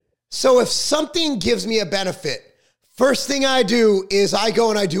So if something gives me a benefit, first thing I do is I go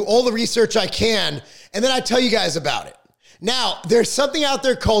and I do all the research I can, and then I tell you guys about it. Now, there's something out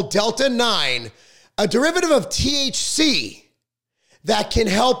there called Delta-9, a derivative of THC that can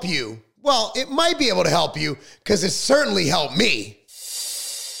help you. Well, it might be able to help you because it certainly helped me.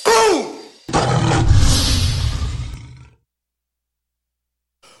 Boom!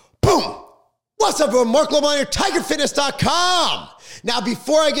 Boom! What's up, everyone? Mark Loebline here, TigerFitness.com. Now,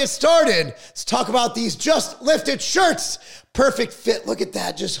 before I get started, let's talk about these Just Lifted shirts. Perfect fit. Look at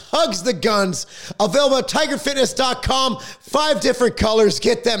that. Just hugs the guns. Available at TigerFitness.com. 5 different colors.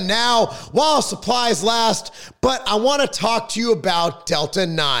 Get them now while supplies last. But I want to talk to you about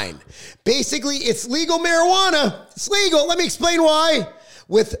Delta-9. Basically, it's legal marijuana. It's legal. Let me explain why.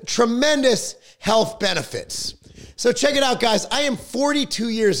 With tremendous health benefits. So check it out, guys. I am 42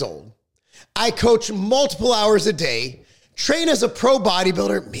 years old. I coach multiple hours a day, train as a pro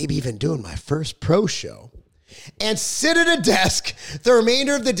bodybuilder, maybe even doing my first pro show, and sit at a desk the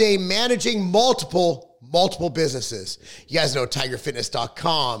remainder of the day managing multiple businesses. You guys know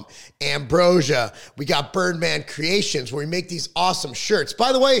TigerFitness.com, Ambrosia. We got Birdman Creations where we make these awesome shirts.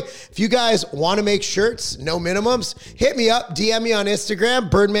 By the way, if you guys want to make shirts, no minimums, hit me up, DM me on Instagram,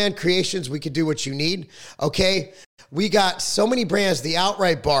 Birdman Creations. We could do what you need, okay? We got so many brands, the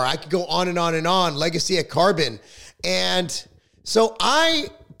Outright Bar. I could go on and on and on, Legacy at Carbon. And so I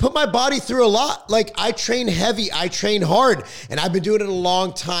put my body through a lot. Like, I train heavy, I train hard, and I've been doing it a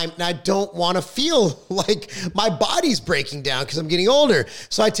long time, and I don't want to feel like my body's breaking down because I'm getting older.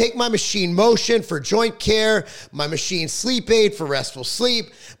 So I take my Machine Motion for joint care, my Machine Sleep Aid for restful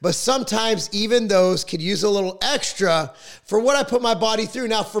sleep, but sometimes even those could use a little extra for what I put my body through.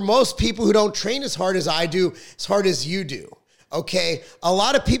 Now, for most people who don't train as hard as I do, as hard as you do, okay, a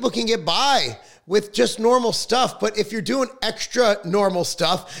lot of people can get by with just normal stuff. But if you're doing extra normal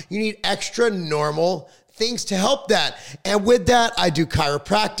stuff, you need extra normal things to help that. And with that, I do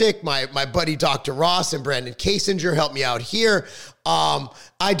chiropractic. My buddy, Dr. Ross and Brandon Kasinger help me out here.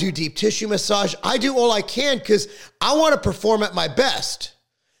 I do deep tissue massage. I do all I can because I want to perform at my best.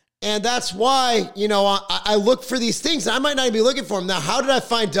 And that's why, you know, I look for these things. I might not even be looking for them. Now, how did I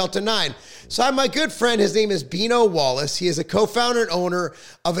find Delta-9? So I have my good friend, his name is Bino Wallace. He is a co-founder and owner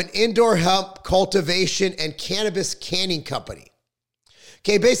of an indoor hemp cultivation and cannabis canning company.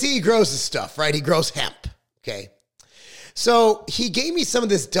 Okay, basically he grows this stuff, right? He grows hemp, okay? So he gave me some of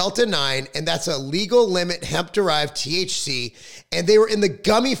this Delta-9, and that's a legal limit hemp-derived THC, and they were in the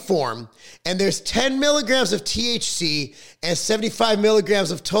gummy form, and there's 10 milligrams of THC and 75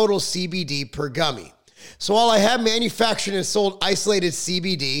 milligrams of total CBD per gummy. So while I have manufactured and sold isolated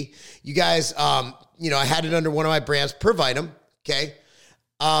CBD, you guys, you know, I had it under one of my brands, Pervitum, okay?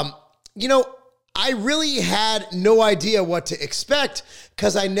 You know, I really had no idea what to expect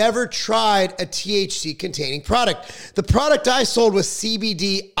because I never tried a THC-containing product. The product I sold was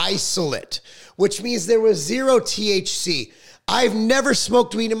CBD isolate, which means there was 0 THC. I've never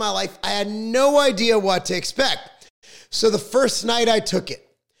smoked weed in my life. I had no idea what to expect. So the first night I took it,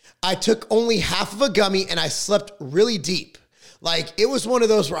 I took only half of a gummy and I slept really deep. Like, it was one of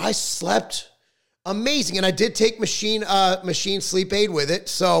those where I slept amazing. And I did take Machine Sleep Aid with it.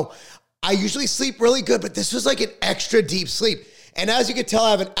 So I usually sleep really good, but this was like an extra deep sleep. And as you can tell, I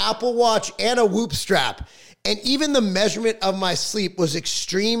have an Apple Watch and a Whoop strap. And even the measurement of my sleep was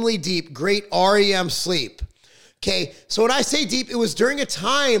extremely deep, great REM sleep. Okay, so when I say deep, it was during a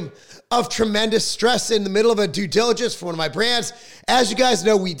time of tremendous stress in the middle of a due diligence for one of my brands. As you guys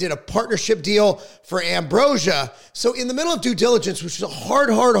know, we did a partnership deal for Ambrosia. So in the middle of due diligence, which is a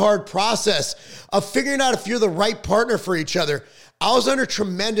hard process of figuring out if you're the right partner for each other, I was under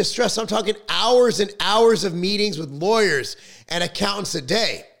tremendous stress. I'm talking hours and hours of meetings with lawyers and accountants a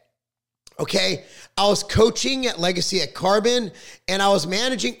day. Okay, I was coaching at Legacy at Carbon, and I was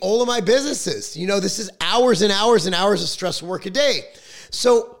managing all of my businesses. You know, this is hours and hours and hours of stressful work a day.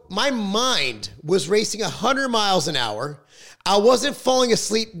 So my mind was racing 100 miles an hour. I wasn't falling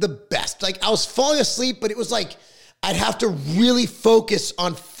asleep the best. Like, I was falling asleep, but it was like I'd have to really focus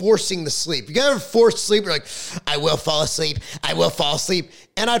on forcing the sleep. You ever force sleep? You're like, I will fall asleep. I will fall asleep.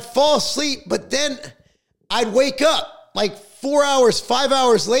 And I'd fall asleep, but then I'd wake up like 4 hours, 5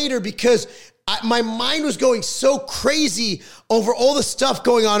 hours later because my mind was going so crazy over all the stuff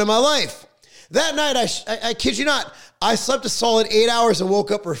going on in my life. That night, I kid you not, I slept a solid 8 hours and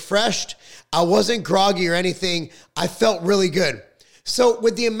woke up refreshed. I wasn't groggy or anything. I felt really good. So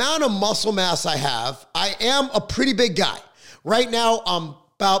with the amount of muscle mass I have, I am a pretty big guy. Right now, I'm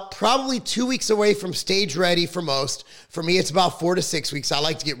about probably 2 weeks away from stage ready for most. For me, it's about 4 to 6 weeks. I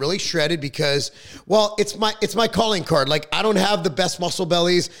like to get really shredded because, well, it's my calling card. Like, I don't have the best muscle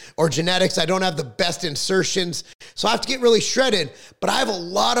bellies or genetics. I don't have the best insertions. So I have to get really shredded, but I have a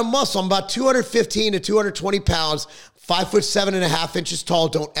lot of muscle. I'm about 215 to 220 pounds, 5'7.5" tall.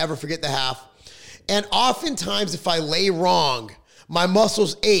 Don't ever forget the half. And oftentimes, if I lay wrong, my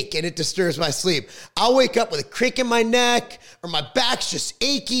muscles ache and it disturbs my sleep. I'll wake up with a crick in my neck or my back's just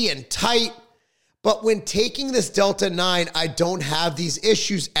achy and tight. But when taking this Delta 9, I don't have these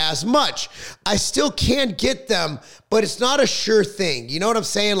issues as much. I still can get them, but it's not a sure thing. You know what I'm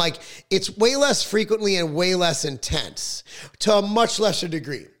saying? Like, it's way less frequently and way less intense to a much lesser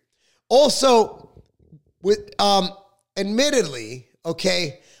degree. Also, with admittedly,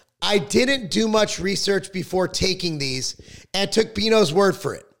 okay, I didn't do much research before taking these and took Beano's word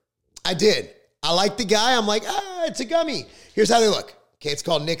for it. I did. I like the guy. I'm like, it's a gummy. Here's how they look. Okay, it's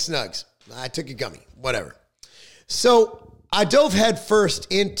called Nick's Nugs. I took a gummy, whatever. So I dove head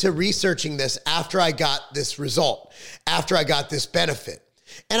first into researching this after I got this result, after I got this benefit.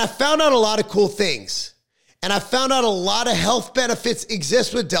 And I found out a lot of cool things. And I found out a lot of health benefits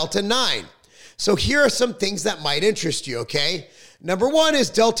exist with Delta 9. So here are some things that might interest you, okay? Number one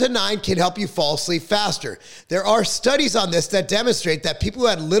is Delta 9 can help you fall asleep faster. There are studies on this that demonstrate that people who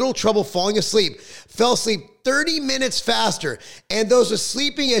had little trouble falling asleep fell asleep 30 minutes faster, and those with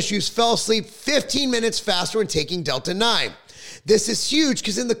sleeping issues fell asleep 15 minutes faster when taking Delta 9. This is huge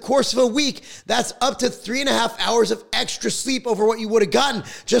because in the course of a week, that's up to 3.5 hours of extra sleep over what you would have gotten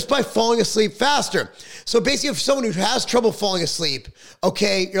just by falling asleep faster. So basically, if someone who has trouble falling asleep,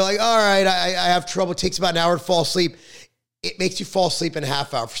 okay, you're like, all right, I have trouble. It takes about an hour to fall asleep. It makes you fall asleep in a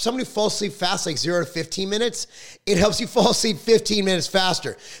half hour. For someone who falls asleep fast, like 0 to 15 minutes, it helps you fall asleep 15 minutes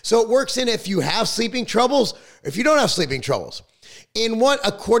faster. So it works in if you have sleeping troubles or if you don't have sleeping troubles.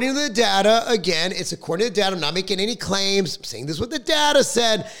 According to the data, again, it's according to the data. I'm not making any claims. I'm saying this is what the data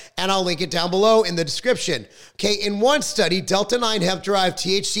said, and I'll link it down below in the description. Okay, in one study, Delta 9 hemp-derived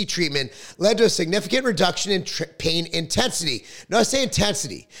THC treatment led to a significant reduction in pain intensity. Now, I say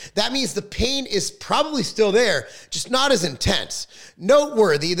intensity. That means the pain is probably still there, just not as intense.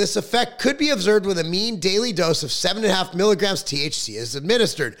 Noteworthy, this effect could be observed with a mean daily dose of 7.5 milligrams THC as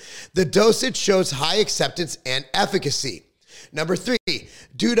administered. The dosage shows high acceptance and efficacy. Number 3,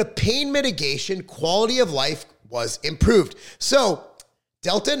 due to pain mitigation, quality of life was improved. So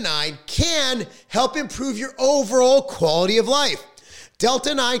Delta 9 can help improve your overall quality of life.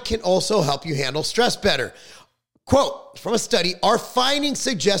 Delta 9 can also help you handle stress better. Quote from a study, our findings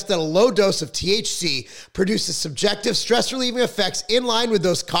suggest that a low dose of THC produces subjective stress-relieving effects in line with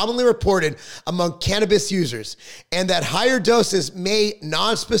those commonly reported among cannabis users, and that higher doses may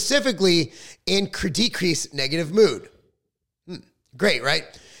non-specifically decrease negative mood. Great, right?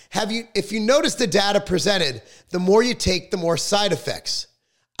 If you notice the data presented, the more you take, the more side effects.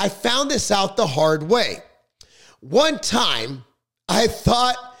 I found this out the hard way. One time, I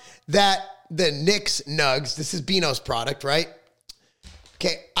thought that the Nick's Nugs, this is Beano's product, right?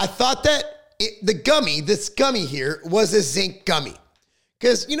 Okay, I thought that this gummy here was a zinc gummy.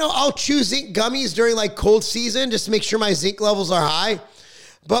 Because, I'll chew zinc gummies during like cold season just to make sure my zinc levels are high.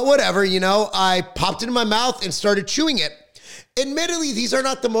 But whatever, I popped it in my mouth and started chewing it. Admittedly, these are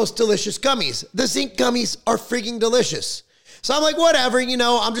not the most delicious gummies. The zinc gummies are freaking delicious. So I'm like, whatever,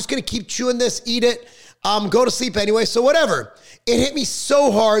 I'm just going to keep chewing this, eat it, go to sleep anyway, so whatever. It hit me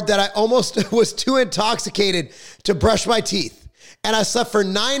so hard that I almost was too intoxicated to brush my teeth. And I slept for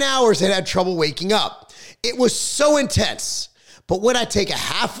 9 hours and had trouble waking up. It was so intense. But when I take a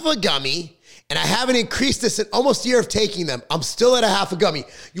half of a gummy, and I haven't increased this in almost a year of taking them, I'm still at a half a gummy.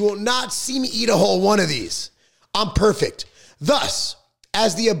 You will not see me eat a whole one of these. I'm perfect. Thus,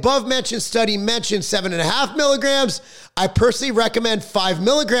 as the above-mentioned study mentioned 7.5 milligrams, I personally recommend 5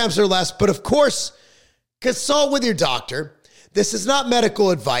 milligrams or less, but of course, consult with your doctor. This is not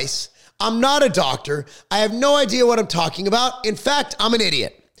medical advice. I'm not a doctor. I have no idea what I'm talking about. In fact, I'm an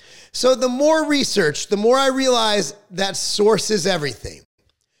idiot. So the more research, the more I realize that source is everything.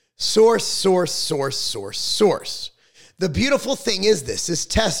 Source, source, source, source, source. The beautiful thing is this is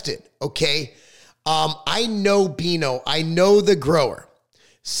tested, okay? I know Beano. I know the grower.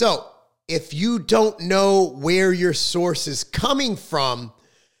 So if you don't know where your source is coming from,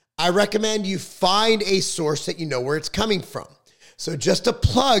 I recommend you find a source that you know where it's coming from. So just a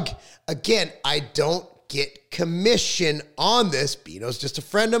plug, again, I don't get commission on this. Beano's just a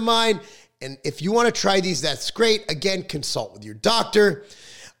friend of mine. And if you want to try these, that's great. Again, consult with your doctor.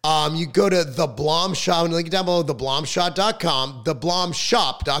 You go to The Blom Shop, and link it down below, theblomshop.com,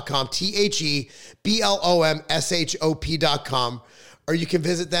 theblomshop.com, TheBlomshop.com, or you can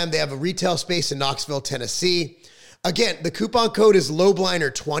visit them. They have a retail space in Knoxville, Tennessee. Again, the coupon code is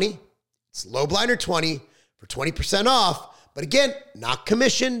LOWBLINDER20. It's LOWBLINDER20 for 20% off. But again, not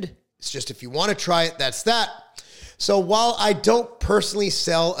commissioned. It's just if you want to try it, that's that. So while I don't personally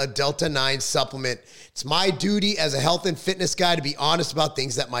sell a Delta 9 supplement, it's my duty as a health and fitness guy to be honest about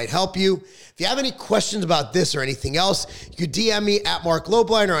things that might help you. If you have any questions about this or anything else, you could DM me at Mark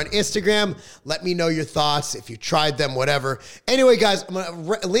Lowblinder on Instagram. Let me know your thoughts, if you tried them, whatever. Anyway, guys, I'm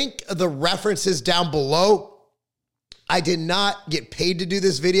going to link the references down below. I did not get paid to do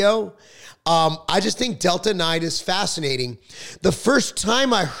this video. I just think Delta 9 is fascinating. The first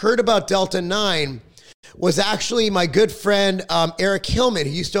time I heard about Delta 9 was actually my good friend, Eric Hillman,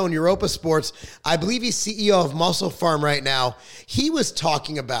 who used to own Europa Sports. I believe he's CEO of Muscle Farm right now. He was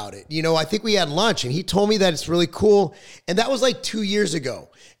talking about it. You know, I think we had lunch and he told me that it's really cool. And that was like 2 years ago.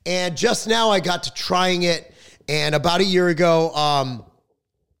 And just now I got to trying it. And about a year ago,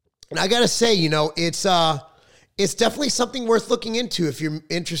 and I got to say, you know, it's definitely something worth looking into if you're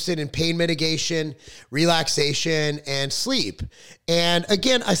interested in pain mitigation, relaxation, and sleep. And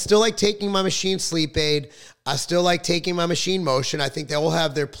again, I still like taking my machine sleep aid. I still like taking my machine motion. I think they all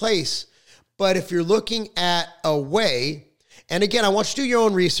have their place. But if you're looking at a way, and again, I want you to do your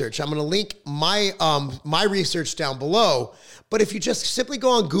own research. I'm going to link my research down below. But if you just simply go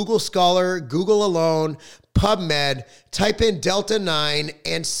on Google Scholar, Google alone, PubMed, type in Delta 9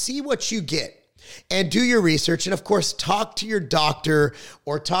 and see what you get. And do your research. And of course, talk to your doctor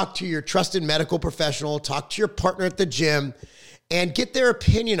or talk to your trusted medical professional, talk to your partner at the gym and get their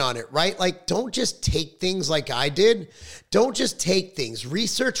opinion on it, right? Like, don't just take things like I did. Don't just take things.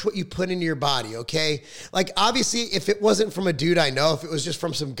 Research what you put into your body, okay? Like, obviously, if it wasn't from a dude I know, if it was just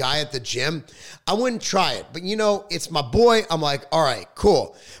from some guy at the gym, I wouldn't try it. But, you know, it's my boy. I'm like, all right,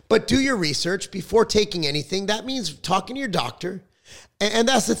 cool. But do your research before taking anything. That means talking to your doctor. And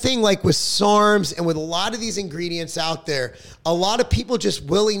that's the thing, like with SARMs and with a lot of these ingredients out there, a lot of people just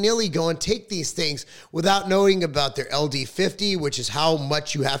willy-nilly go and take these things without knowing about their LD50, which is how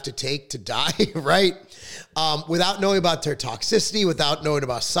much you have to take to die, right? Without knowing about their toxicity, without knowing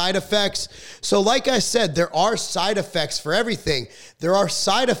about side effects. So like I said, there are side effects for everything. There are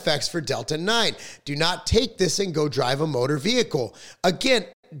side effects for Delta 9. Do not take this and go drive a motor vehicle. Again,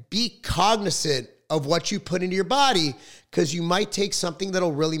 be cognizant of what you put into your body, because you might take something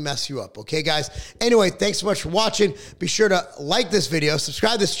that'll really mess you up. Okay, guys? Anyway, thanks so much for watching. Be sure to like this video,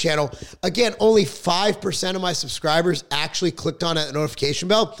 subscribe to this channel. Again, only 5% of my subscribers actually clicked on that notification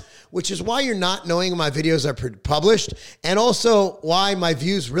bell, which is why you're not knowing my videos are published and also why my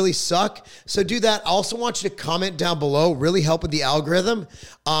views really suck. So do that. I also want you to comment down below, really help with the algorithm.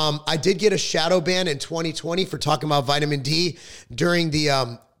 I did get a shadow ban in 2020 for talking about vitamin D during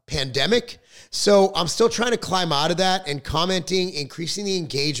the pandemic. So I'm still trying to climb out of that, and commenting, increasing the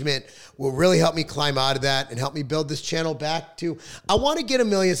engagement will really help me climb out of that and help me build this channel back to, I want to get 1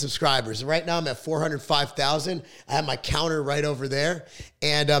 million subscribers. Right now I'm at 405,000. I have my counter right over there.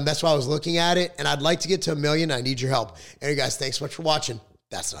 And that's why I was looking at it. And I'd like to get to 1 million. I need your help. Anyway, guys, thanks so much for watching.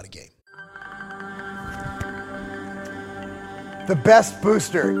 That's not a game. The best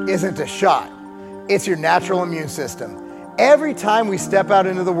booster isn't a shot. It's your natural immune system. Every time we step out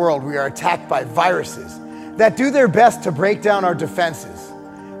into the world, we are attacked by viruses that do their best to break down our defenses.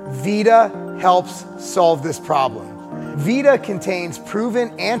 Vita helps solve this problem. Vita contains proven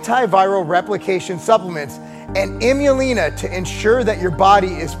antiviral replication supplements and Imulina to ensure that your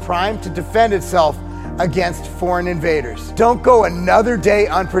body is primed to defend itself against foreign invaders. Don't go another day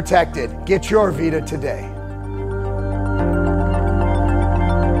unprotected. Get your Vita today.